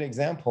a good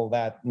example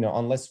that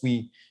unless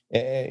we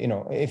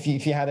if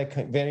you had a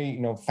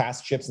very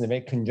fast ships in a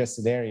very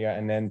congested area,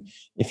 and then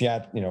if you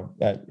had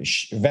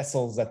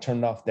vessels that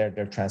turned off their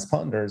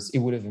transponders, it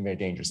would have been very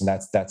dangerous, and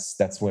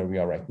that's where we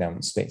are right now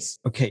in space.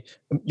 Okay,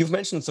 you've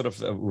mentioned sort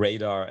of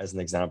radar as an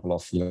example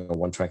of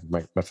one tracking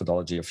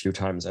methodology a few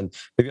times, and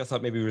maybe I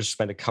thought maybe we'll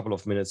spend a couple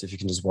of minutes if you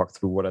can just walk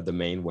through what are the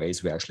main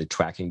ways we're actually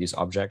tracking these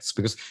objects,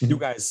 because you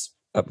guys.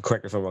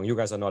 Correct me if I'm wrong, you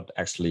guys are not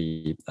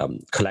actually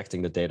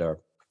collecting the data,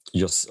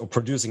 you're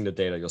producing the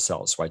data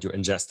yourselves, right? You're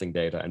ingesting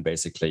data and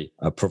basically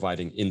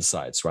providing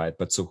insights, right?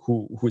 But so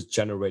who's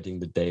generating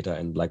the data,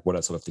 and like what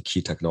are sort of the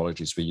key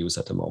technologies we use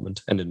at the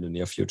moment and in the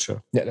near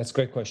future? Yeah, that's a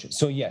great question.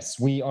 So yes,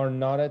 we're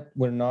not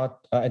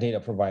a data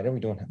provider. We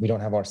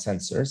don't have our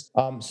sensors.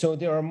 So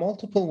there are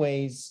multiple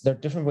ways. There are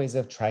different ways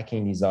of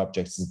tracking these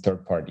objects as a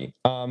third party.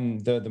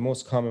 The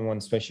most common one,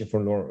 especially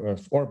for low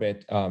Earth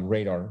orbit,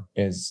 radar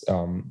is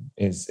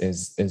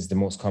the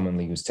most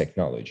commonly used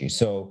technology.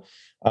 So.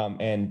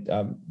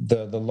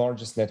 The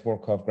largest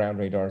network of ground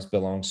radars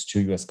belongs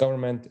to U.S.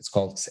 government. It's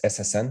called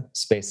SSN,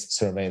 Space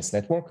Surveillance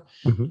Network.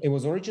 Mm-hmm. It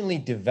was originally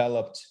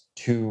developed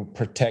to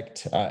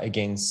protect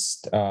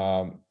against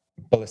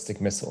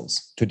ballistic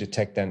missiles, to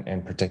detect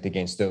and protect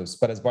against those.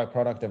 But as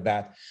byproduct of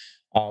that,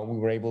 we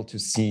were able to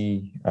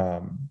see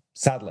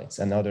satellites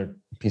and other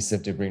pieces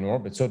of debris in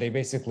orbit. So they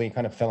basically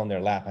kind of fell on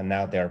their lap, and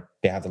now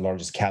they have the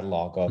largest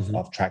catalog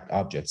of tracked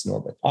objects in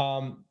orbit.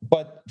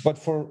 But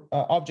for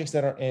objects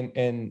that are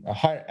in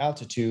higher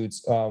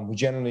altitudes, we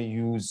generally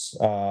use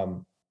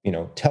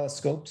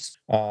telescopes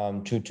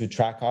to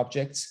track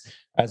objects,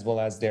 as well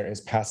as there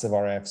is passive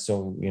RF.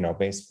 So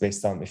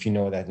based on, if you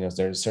know that there's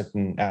a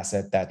certain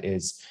asset that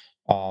is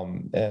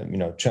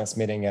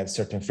transmitting at a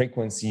certain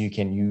frequency, you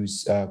can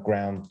use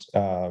ground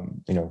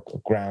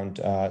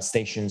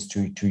stations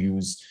to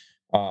use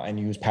and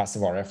use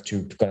passive RF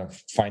to kind of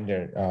find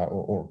their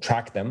or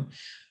track them.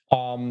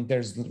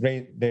 There's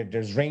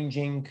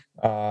ranging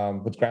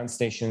with ground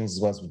stations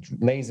as well as with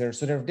lasers.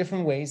 So there are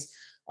different ways.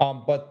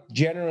 But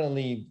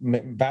generally,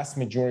 vast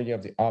majority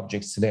of the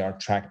objects today are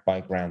tracked by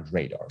ground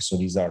radar. So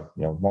these are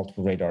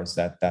multiple radars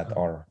that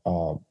are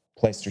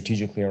placed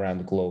strategically around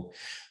the globe.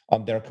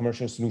 There are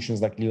commercial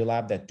solutions like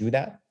LeoLab that do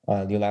that.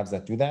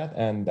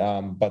 And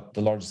but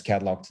the largest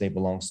catalog today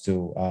belongs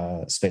to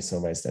Space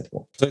Surveys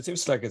Network. So it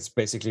seems like it's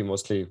basically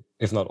mostly,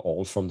 if not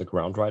all, from the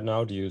ground right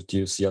now. Do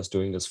you see us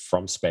doing this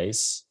from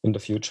space in the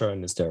future,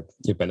 and is there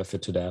a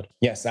benefit to that?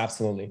 Yes,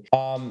 absolutely.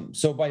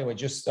 So by the way,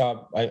 just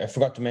I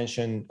forgot to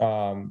mention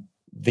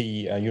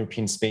the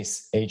European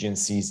Space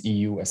Agency's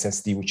EU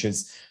SSD, which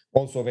is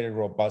also a very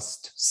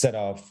robust set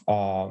of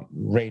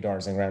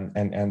radars and ground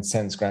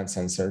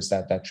sensors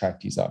that track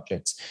these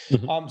objects.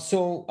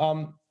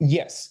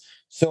 Yes.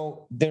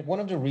 So one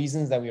of the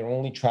reasons that we are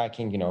only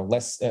tracking,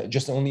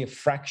 just only a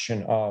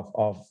fraction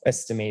of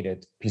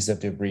estimated pieces of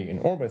debris in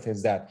orbit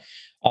is that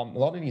a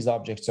lot of these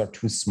objects are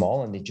too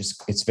small, and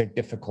it's very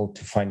difficult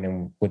to find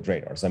them with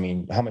radars. I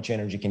mean, how much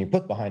energy can you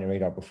put behind a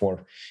radar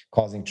before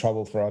causing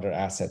trouble for other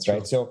assets,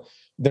 right? Sure. So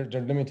there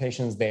are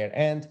limitations there,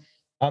 and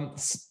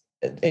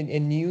a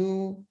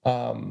new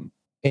kind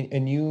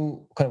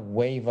of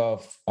wave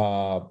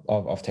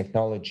of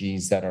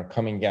technologies that are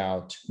coming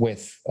out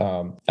with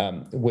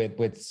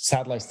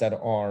satellites that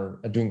are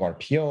doing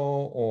RPO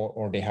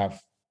or they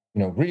have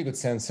really good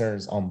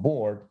sensors on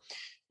board.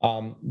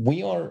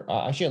 We are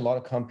actually, a lot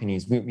of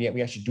companies, we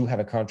actually do have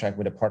a contract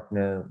with a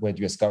partner with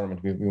U.S.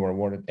 government. We were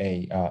awarded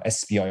a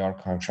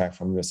SBIR contract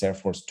from U.S. Air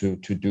Force to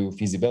do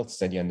feasibility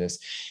study on this,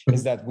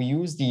 is that we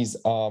use these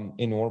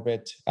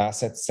in-orbit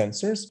asset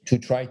sensors to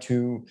try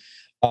to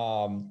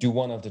do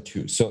one of the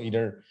two. So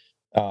either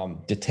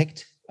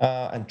detect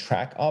and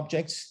track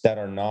objects that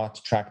are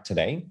not tracked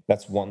today.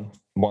 That's one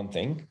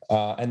thing.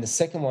 And the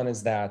second one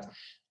is that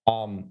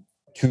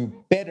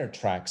to better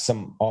track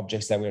some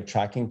objects that we're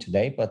tracking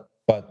today, but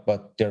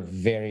they're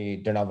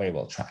not very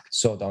well tracked.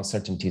 So the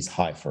uncertainty is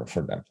high for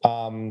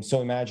them. So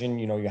imagine,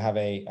 you have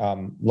a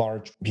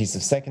large piece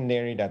of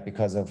secondary that,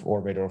 because of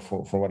orbit or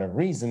for whatever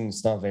reason,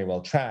 it's not very well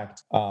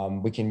tracked.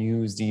 We can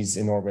use these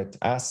in-orbit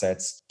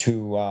assets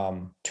to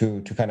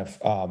kind of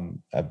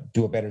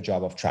do a better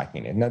job of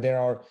tracking it. Now,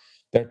 there are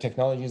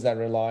technologies that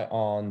rely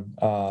on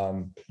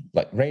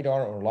like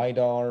radar or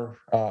LiDAR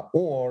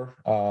or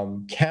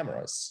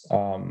cameras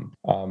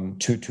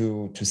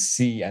to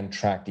see and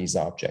track these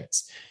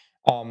objects.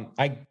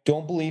 I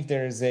don't believe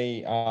there's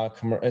a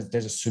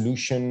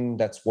solution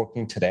that's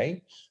working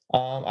today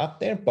out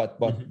there, but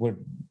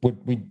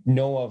we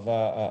know of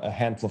a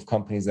handful of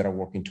companies that are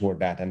working toward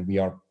that, and we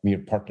are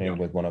partnering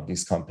with one of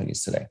these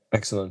companies today.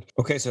 Excellent.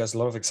 Okay, so there's a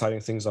lot of exciting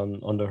things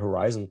on the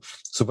horizon.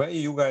 So where are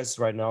you guys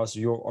right now? So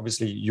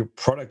your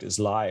product is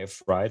live,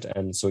 right?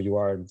 And so you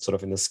are sort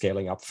of in the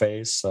scaling up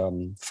phase,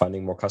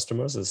 finding more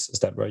customers. Is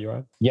that where you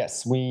are?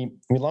 Yes, we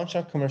launched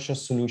our commercial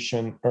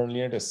solution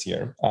earlier this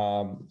year,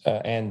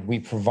 and we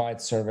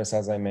provide service,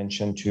 as I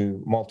mentioned,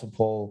 to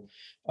multiple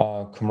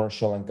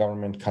commercial and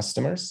government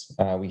customers.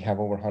 We have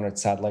over 100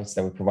 satellites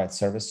that we provide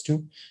service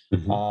to.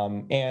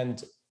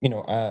 And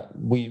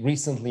we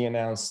recently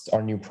announced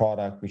our new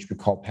product, which we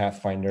call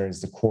Pathfinder, is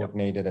the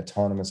coordinated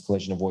autonomous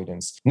collision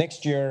avoidance.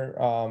 Next year,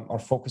 our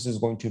focus is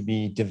going to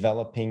be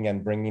developing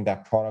and bringing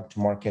that product to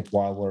market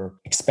while we're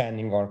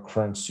expanding our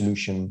current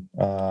solution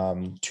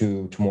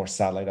to more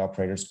satellite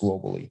operators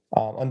globally.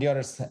 On the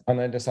other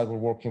side, we're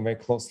working very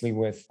closely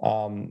with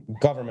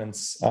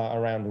governments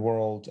around the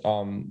world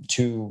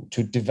to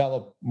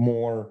develop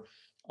more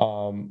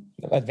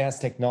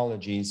advanced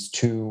technologies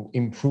to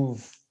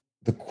improve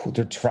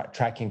the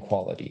tracking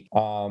quality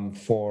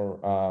for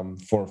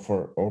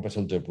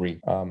orbital debris.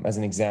 As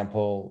an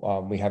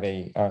example, we have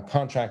a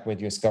contract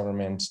with U.S.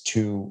 government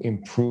to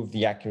improve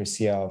the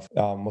accuracy of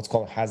what's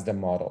called HASDA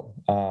model.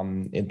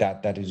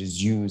 That it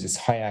is used as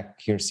high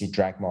accuracy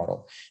drag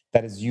model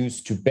that is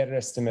used to better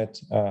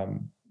estimate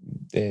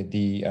the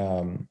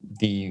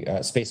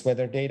space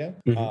weather data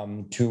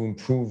to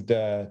improve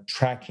the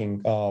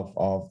tracking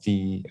of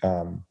the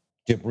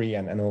debris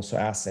and also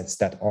assets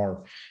that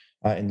are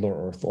in low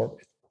Earth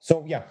orbit.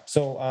 So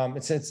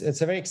it's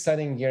a very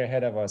exciting year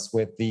ahead of us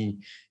with the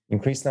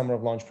increased number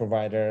of launch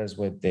providers,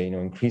 with the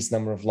increased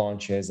number of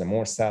launches and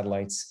more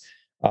satellites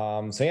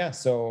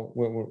So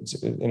we're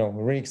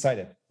really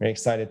excited. Very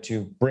excited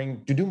to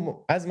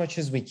do as much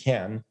as we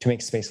can to make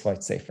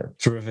spaceflight safer.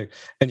 Terrific.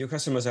 And your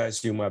customers, I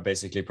assume, are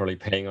basically probably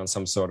paying on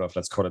some sort of,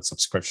 let's call it,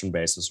 subscription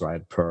basis,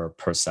 right, per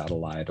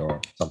satellite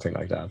or something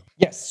like that.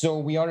 Yes. So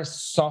we are a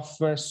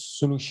software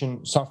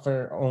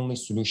only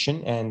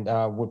solution, and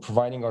we're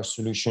providing our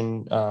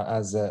solution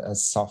under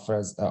software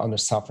as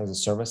a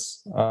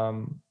service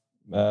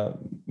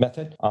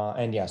method.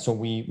 So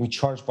we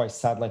charge by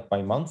satellite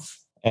by month.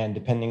 And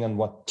depending on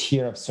what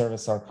tier of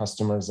service our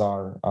customers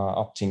are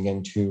opting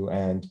into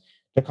and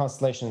the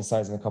constellation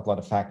size and a couple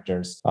other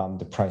factors,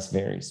 the price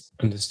varies.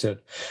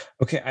 Understood.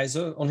 Okay, I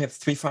only have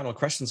 3 final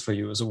questions for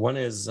you. So one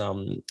is,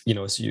 so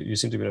you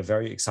seem to be in a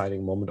very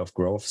exciting moment of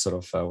growth. Sort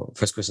of,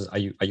 first question is,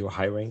 are you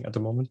hiring at the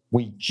moment?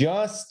 We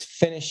just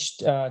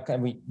finished.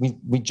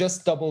 We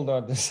just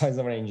doubled the size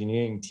of our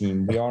engineering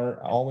team. We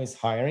are always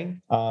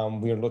hiring.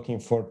 We are looking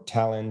for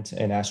talent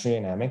in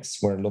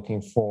astrodynamics. We're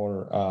looking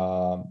for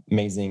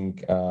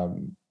amazing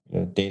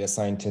data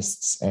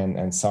scientists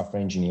and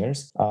software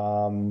engineers.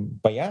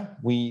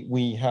 We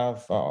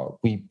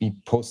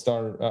post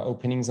our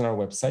openings on our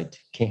website,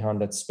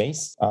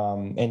 khan.space.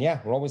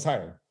 We're always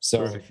hiring. So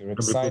Perfect. If you're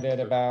excited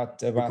about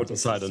put the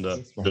site in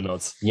the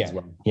notes as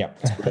well. Yeah.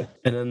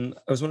 And then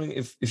I was wondering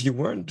if you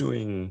weren't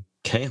doing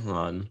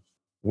Khan,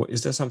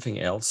 is there something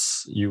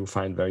else you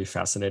find very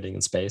fascinating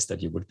in space that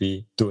you would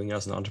be doing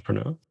as an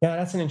entrepreneur? Yeah,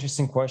 that's an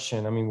interesting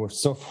question. I mean, we're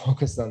so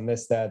focused on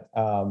this that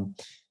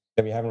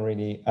we haven't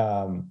really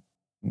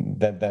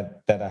that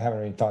I haven't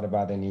really thought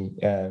about any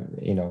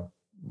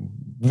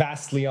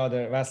vastly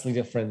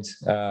different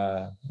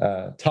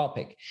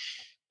topic.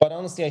 But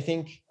honestly, I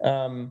think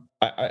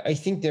I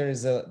think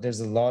there's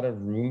a lot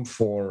of room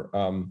for.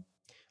 All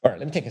right,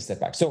 let me take a step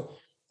back. So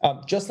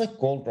just like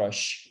Gold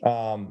Rush,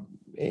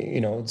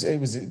 it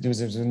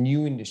was a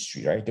new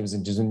industry, right? There was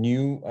a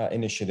new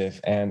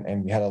initiative,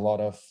 and we had a lot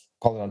of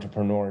call it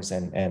entrepreneurs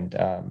and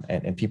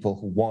people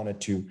who wanted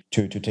to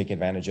take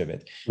advantage of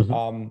it.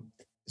 Mm-hmm.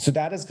 So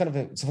that is kind of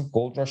a sort of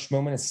gold rush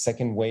moment. It's a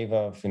second wave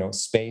of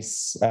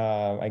space.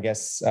 I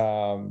guess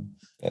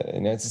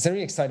it's a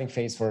very exciting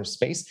phase for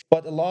space.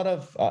 But a lot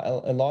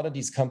of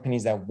these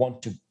companies that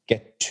want to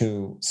get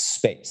to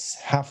space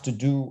have to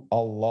do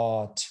a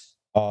lot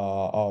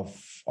of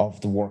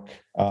the work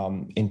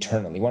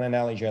internally. One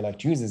analogy I like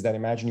to use is that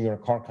imagine you're a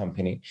car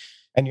company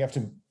and you have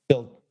to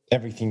build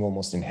everything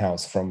almost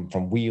in-house from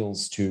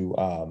wheels to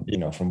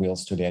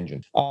the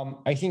engine.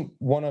 I think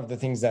one of the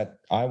things that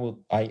I would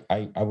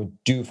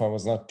do if I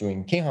was not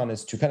doing Khan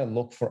is to kind of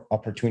look for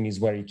opportunities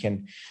where you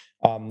can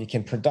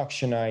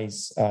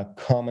productionize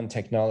common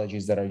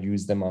technologies that are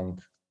used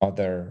among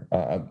other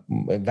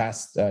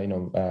vast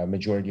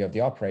majority of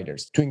the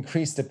operators to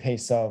increase the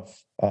pace of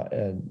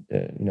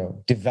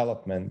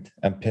development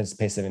and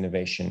pace of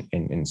innovation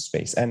in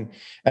space. And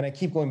I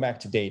keep going back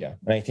to data,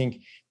 and I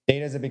think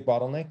data is a big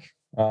bottleneck.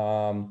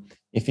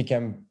 If we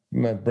can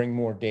bring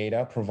more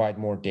data, provide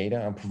more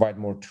data, and provide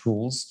more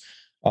tools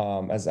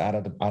as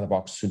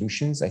out-of-the-box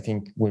solutions, I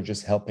think we're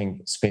just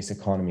helping space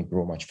economy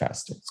grow much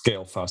faster.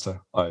 Scale faster.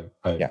 I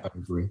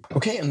agree.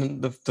 Okay, and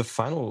then the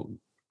final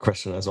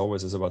question, as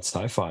always, is about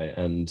sci-fi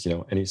and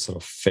any sort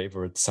of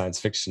favorite science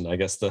fiction. I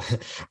guess the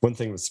one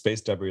thing with space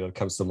debris that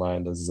comes to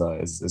mind is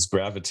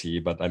Gravity,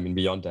 but I mean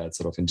beyond that,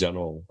 sort of in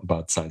general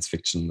about science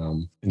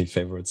fiction, any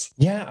favorites?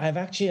 Yeah, I've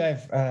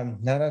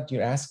now that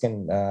you're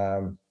asking,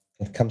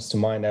 it comes to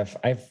mind.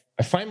 I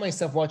find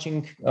myself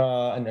watching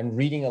and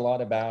reading a lot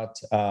about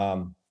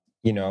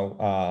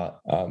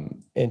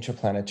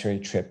interplanetary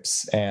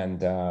trips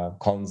and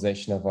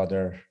colonization of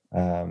other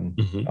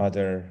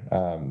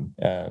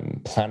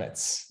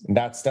planets.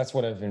 That's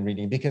what I've been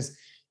reading, because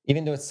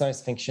even though it's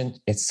science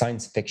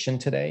fiction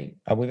today,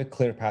 we have a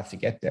clear path to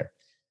get there.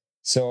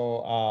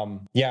 So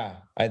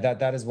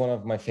that is one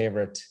of my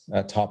favorite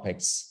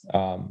topics.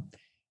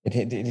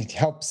 It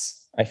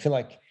helps. I feel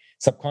like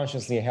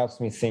subconsciously it helps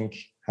me think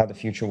how the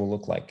future will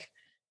look like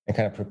and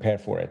kind of prepare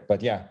for it.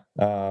 But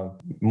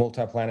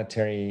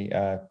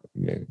multiplanetary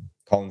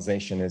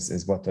colonization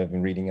is what I've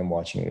been reading and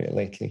watching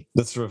lately.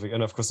 That's terrific.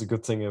 And of course, the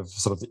good thing of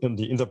sort of in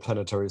the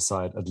interplanetary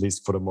side, at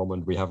least for the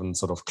moment, we haven't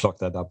sort of clocked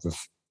that up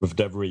with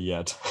debris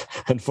yet.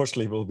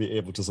 Unfortunately, we'll be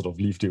able to sort of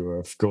leave the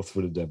Earth, go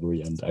through the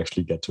debris, and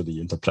actually get to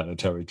the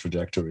interplanetary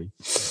trajectory.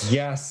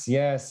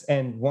 Yes.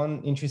 And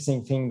one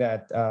interesting thing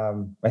that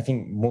I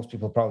think most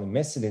people probably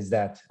miss it is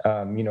that,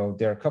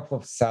 there are a couple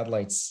of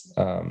satellites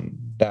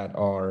that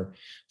are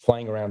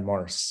flying around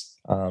Mars.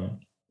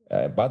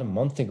 About a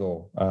month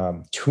ago,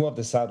 2 of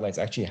the satellites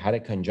actually had a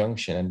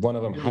conjunction, and one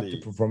of them had to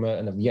perform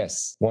a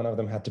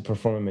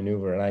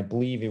maneuver. And I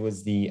believe it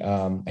was the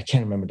I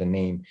can't remember the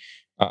name.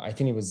 I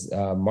think it was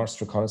Mars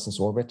Reconnaissance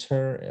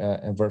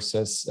Orbiter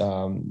versus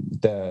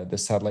the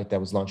satellite that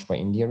was launched by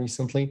India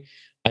recently.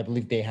 I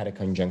believe they had a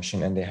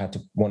conjunction, and they had to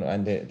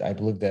I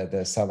believe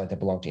the satellite that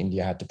belonged to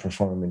India had to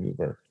perform a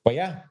maneuver. But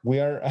yeah,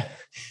 we are.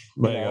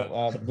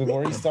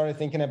 Before we started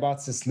thinking about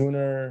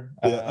cislunar.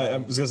 I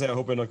was gonna say, I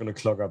hope we're not gonna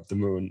clog up the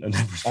moon and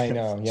everything. I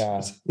know, yeah.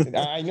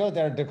 I know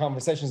there are the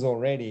conversations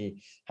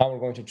already how we're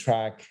going to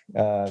track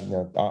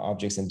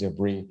objects and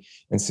debris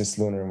in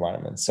cislunar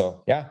environments.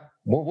 So yeah,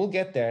 we'll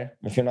get there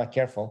if you're not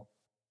careful.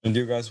 And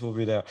you guys will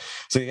be there.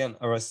 So again,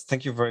 Aras,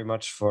 thank you very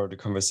much for the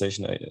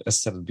conversation. As I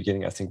said at the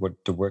beginning, I think what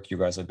the work you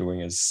guys are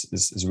doing is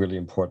really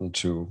important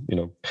to,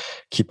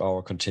 keep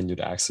our continued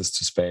access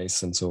to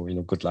space. And so,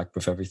 good luck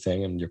with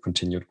everything and your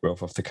continued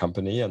growth of the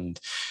company. And,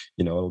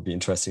 it'll be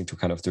interesting to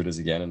kind of do this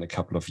again in a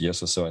couple of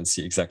years or so and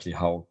see exactly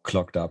how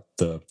clogged up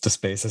the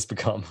space has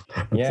become.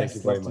 Yes, thank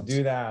you very much. To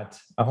do that.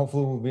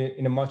 Hopefully we'll be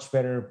in a much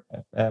better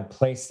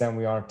place than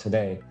we are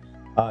today.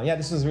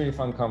 This was a really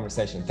fun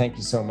conversation. Thank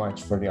you so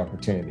much for the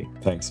opportunity.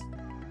 Thanks.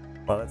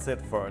 Well, that's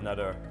it for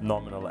another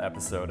nominal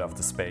episode of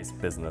the Space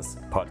Business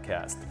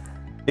Podcast.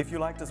 If you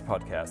like this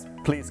podcast,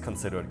 please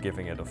consider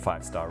giving it a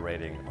 5-star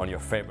rating on your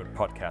favorite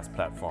podcast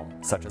platform,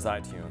 such as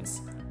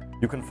iTunes.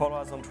 You can follow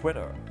us on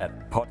Twitter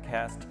at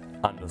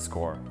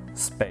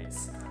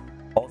podcast_space.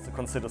 Also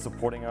consider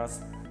supporting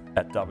us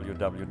at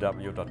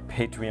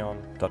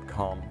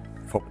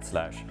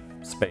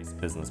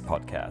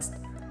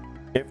www.patreon.com/spacebusinesspodcast.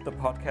 If the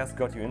podcast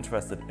got you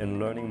interested in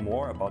learning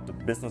more about the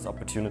business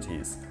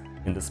opportunities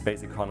in the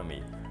space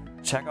economy,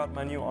 check out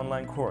my new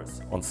online course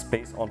on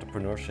space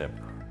entrepreneurship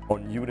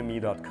on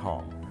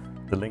udemy.com.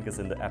 The link is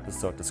in the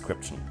episode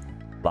description.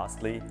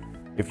 Lastly,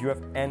 if you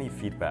have any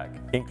feedback,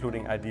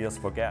 including ideas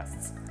for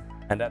guests,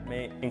 and that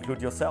may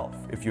include yourself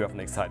if you have an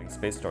exciting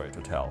space story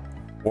to tell,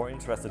 or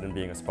interested in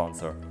being a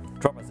sponsor,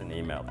 drop us an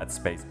email at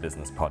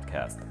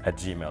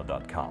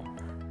spacebusinesspodcast@gmail.com.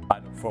 I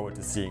look forward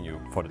to seeing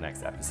you for the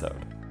next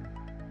episode.